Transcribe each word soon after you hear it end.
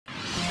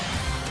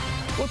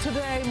Well,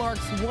 today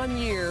marks 1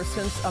 year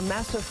since a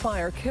massive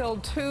fire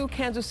killed 2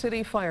 Kansas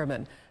City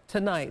firemen.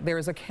 Tonight, there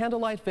is a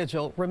candlelight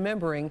vigil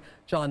remembering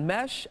John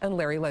Mesh and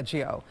Larry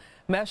Leggio.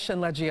 Mesh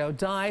and Leggio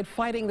died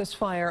fighting this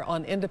fire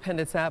on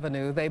Independence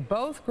Avenue. They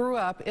both grew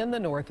up in the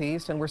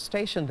Northeast and were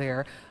stationed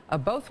there.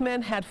 Both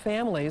men had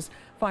families.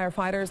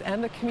 Firefighters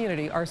and the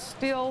community are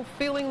still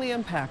feeling the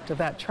impact of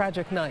that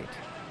tragic night.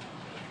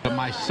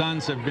 My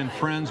sons have been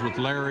friends with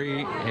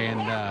Larry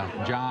and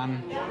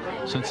John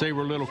since they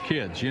were little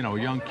kids,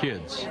 young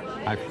kids.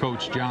 I've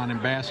coached John in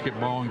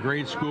basketball in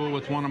grade school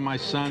with one of my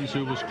sons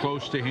who was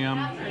close to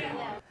him.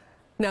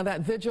 Now,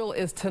 that vigil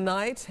is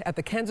tonight at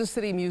the Kansas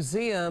City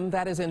Museum.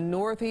 That is in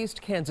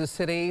Northeast Kansas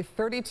City,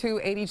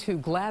 3282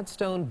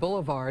 Gladstone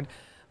Boulevard.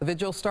 The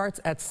vigil starts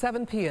at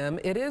 7 p.m.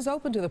 It is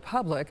open to the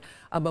public.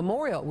 A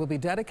memorial will be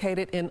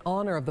dedicated in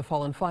honor of the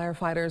fallen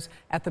firefighters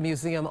at the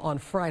museum on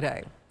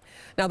Friday.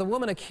 Now, the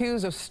woman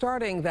accused of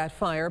starting that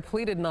fire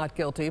pleaded not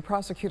guilty.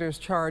 Prosecutors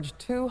charged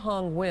Tu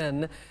Hong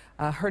Nguyen.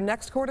 Her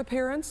next court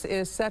appearance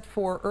is set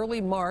for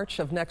early March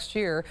of next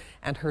year,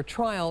 and her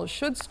trial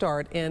should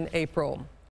start in April.